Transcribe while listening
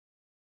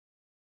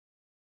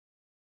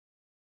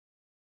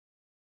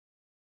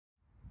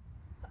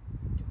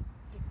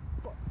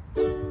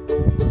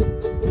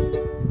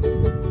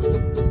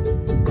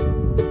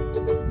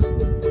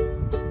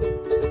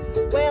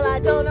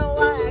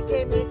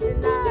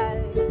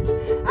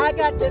I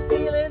got the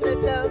feeling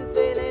that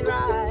something ain't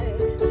right.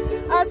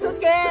 I'm so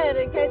scared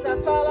in case I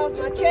fall off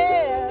my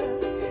chair,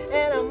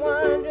 and I'm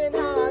wondering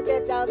how I'll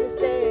get down the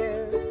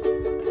stairs.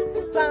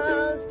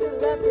 Clowns to the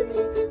left of me,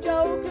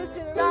 jokers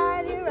to the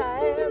right. Here I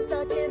am,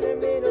 stuck in the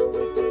middle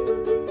with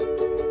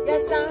you.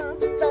 Yes, I'm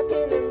stuck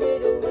in the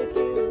middle with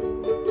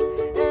you,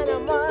 and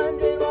I'm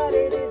wondering what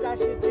it is I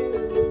should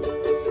do.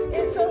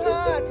 It's so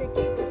hard to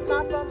keep the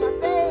smile from my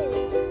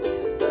face.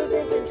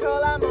 Losing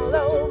control, I'm all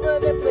over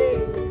the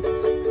place.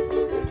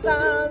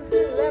 Clowns to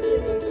the left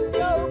of me,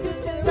 jokers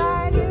to the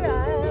right. Here I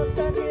am,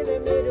 stuck in the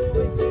middle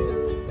with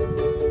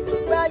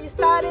you. Well, you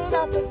started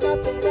off with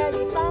nothing, and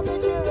you found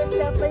that you're a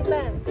self-made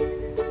man.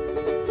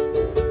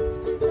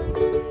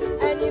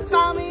 And you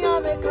found me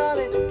on the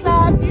corner,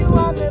 slapped you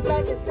on the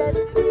back and said,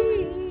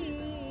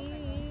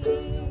 please,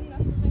 please.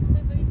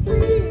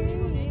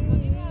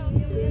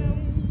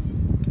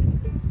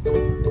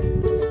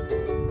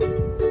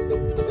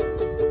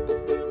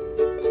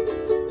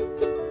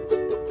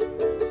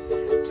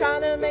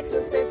 Trying to make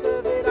some sense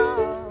of it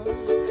all.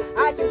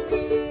 I can see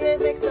it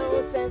makes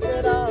no sense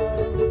at all.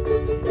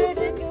 Is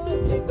it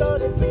good to go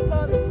to sleep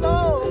on the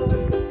floor?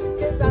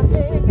 'Cause I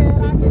think that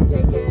I can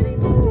take any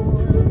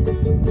more.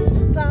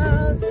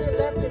 Clowns to the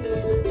left of me,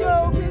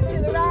 jokers to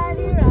the right.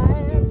 Here I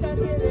am, stuck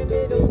in the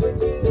middle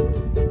with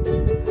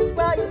you.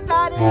 Well, you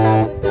started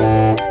off with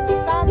nothing, and you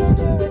found that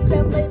you're a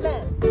self-made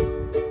man.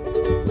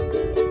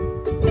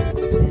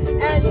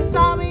 And you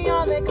found me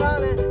on the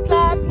corner,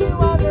 slapped you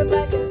on the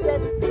back and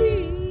said,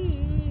 please,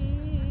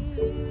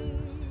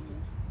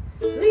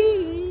 please.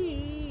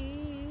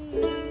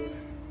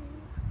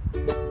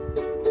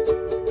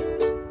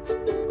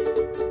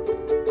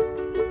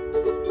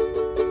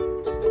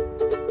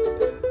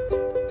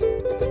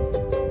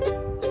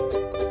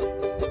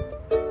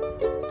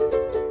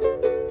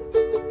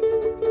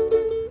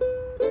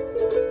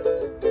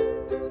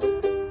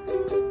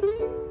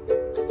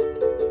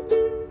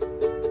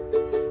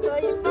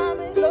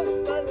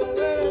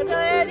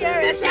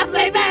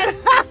 Self-made man.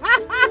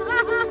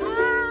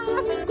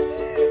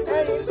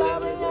 And he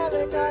found me on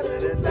the corner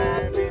and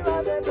slapped me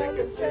on the back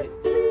and said,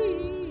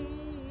 please,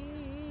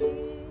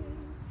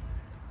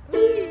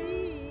 please.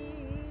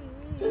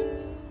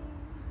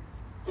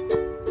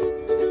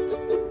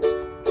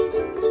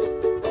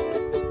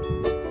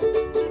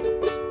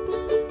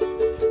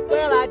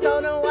 Well, I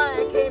don't know why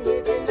I came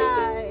here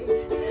tonight.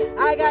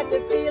 I got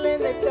the feeling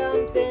that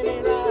something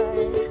ain't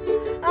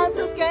right. I'm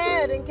so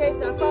scared in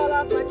case I fall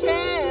off my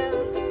chair,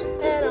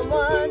 and I'm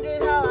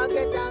wondering how I'll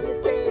get down the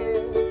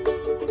stairs.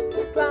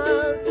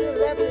 Clowns to the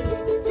left of me,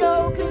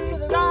 jokers to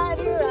the right.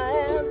 Here I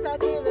am,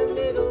 stuck in the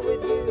middle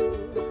with you.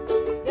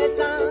 Yes,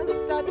 I'm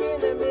stuck in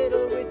the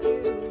middle with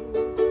you.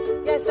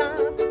 Yes,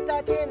 I'm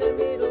stuck in the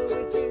middle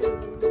with you.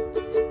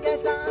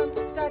 Yes, I'm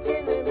stuck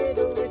in the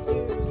middle with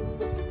you.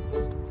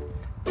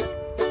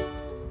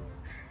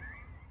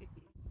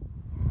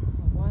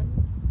 One,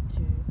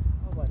 two,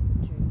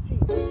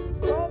 3.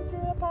 Going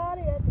through a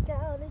party at the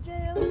county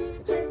jail. The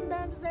prison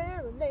band was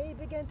there and they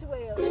began to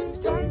wail. The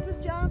joint was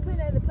jumping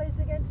and the place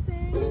began to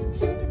sing.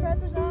 Shaking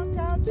feathers, knocked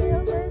out,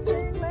 jailbirds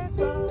sing, let's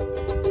rock.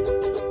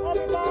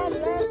 Everybody,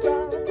 let's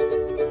rock.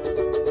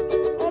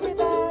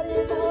 Everybody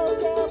in the whole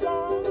cell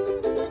block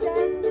was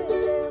dancing to the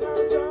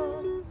jailhouse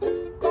rock.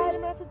 Spider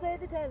Murphy played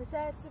the tenor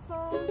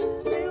saxophone.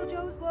 Little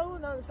Joe was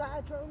blowing on the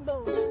slide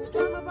trombone. The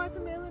drummer boy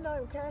from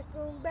Illinois with Cash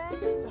Boom back.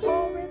 The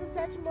whole rhythm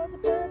section was a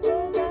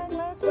purple band,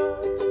 let's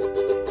rock.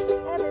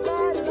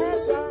 Everybody,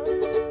 let's rock.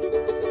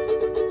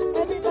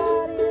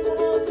 Everybody in the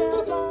whole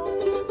cell block,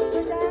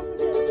 we're dancing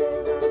to the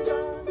jailhouse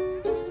rock.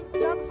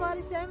 Number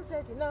 47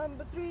 said to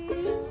number 3,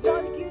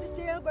 you're the cutest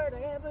jailbird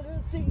I ever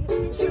did see.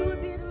 You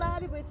would be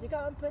delighted with your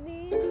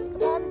company.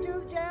 Come on and do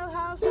the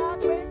jailhouse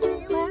rock with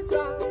me, let's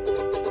rock.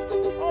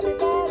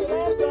 Everybody,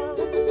 let's rock.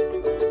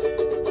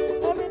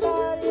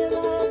 Everybody in the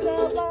whole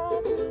cell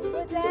block,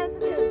 we're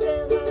dancing to the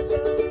jailhouse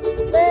rock.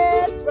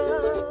 Let's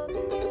rock.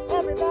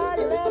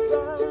 Everybody, let's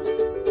rock.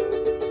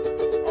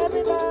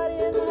 Everybody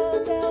in the whole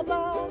cell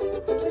block,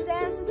 we're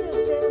dancing to the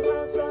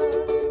jailhouse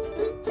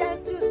rock.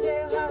 Dance to the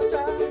jailhouse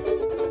rock.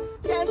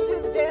 Dance to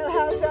the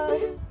jailhouse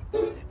rock.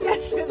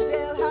 Dance to the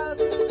jailhouse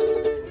rock.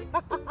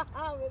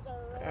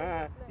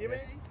 You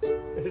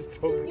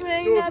ain't You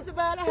ain't nothing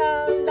but a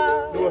hound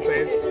dog. No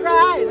offense.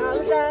 Crying all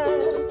the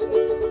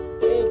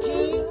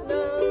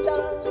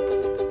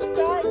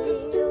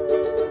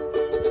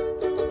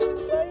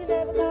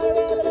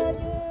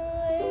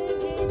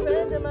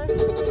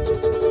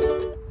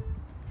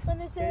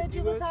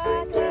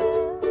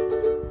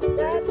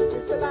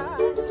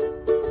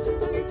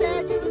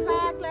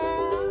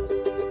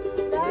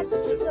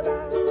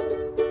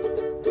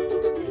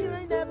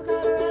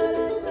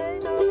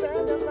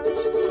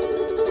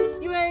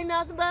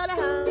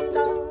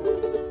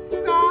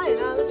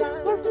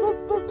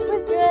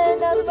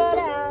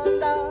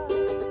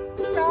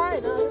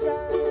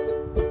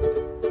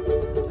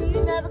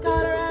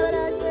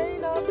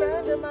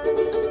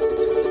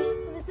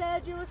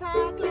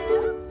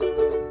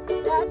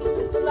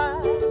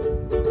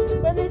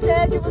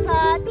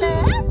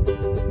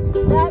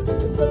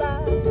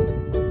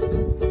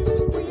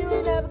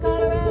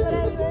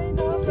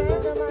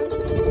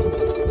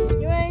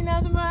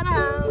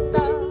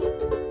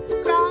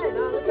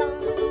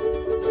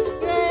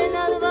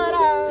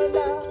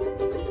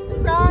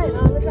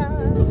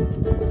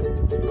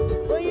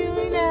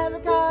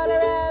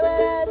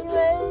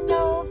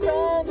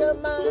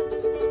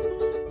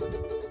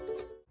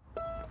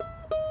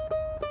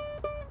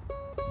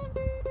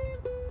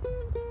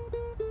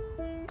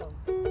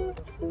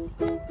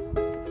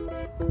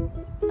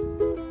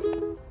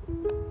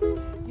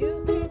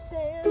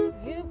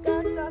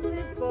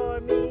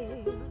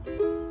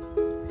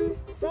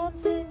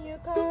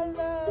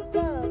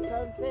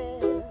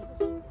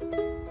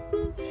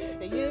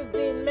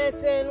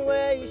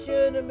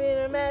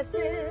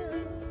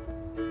passing.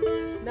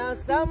 Now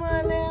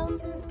someone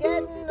else is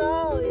getting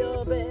all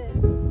your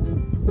best.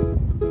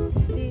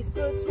 These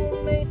boots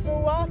were made for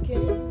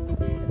walking,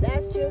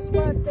 that's just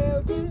what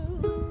they'll do.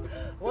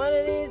 One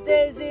of these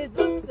days these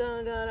boots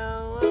are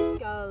gonna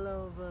walk all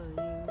over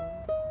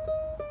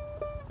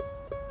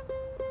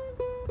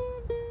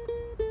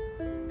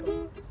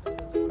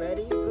you.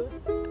 Ready, boots?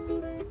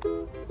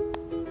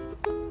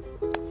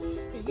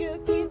 You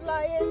keep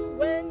lying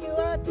when you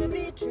ought to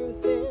be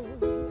truthing,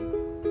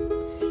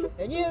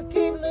 and you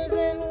keep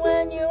losing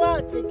when you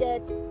ought to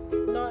get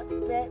not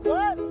bet.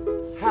 What?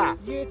 Ha!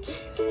 You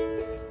keep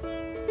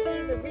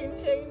been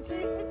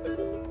changing,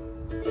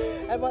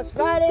 and what's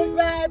right is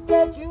right,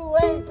 but you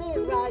ain't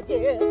been right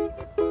yet.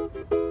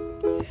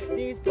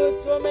 These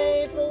boots were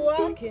made for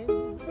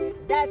walking,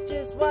 that's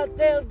just what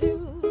they'll do.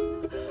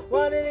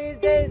 One of these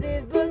days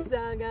these boots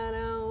are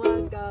gonna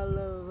walk all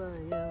over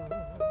you.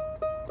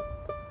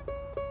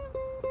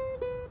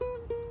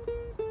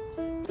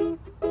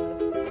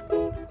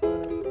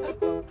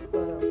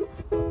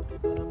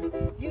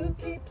 You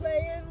keep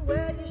playing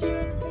where you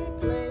shouldn't be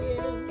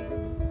playing,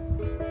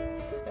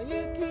 and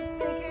you keep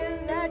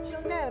thinking that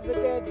you'll never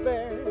get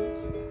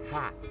burned.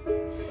 Ha!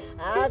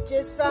 I've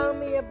just found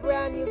me a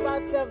brand new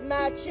box of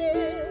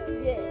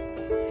matches, yeah.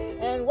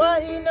 And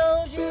what he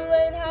knows you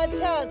ain't had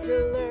time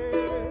to learn.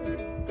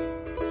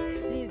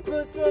 These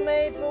boots were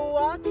made for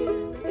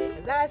walking,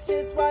 and that's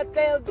just what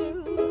they'll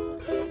do.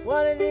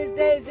 One of these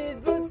days these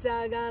boots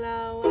are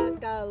gonna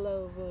walk all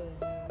over.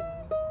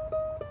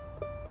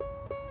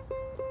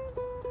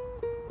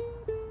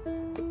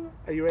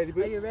 Are you ready,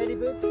 Boots? Are you ready,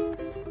 Boots?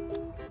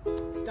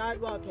 Start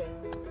walking.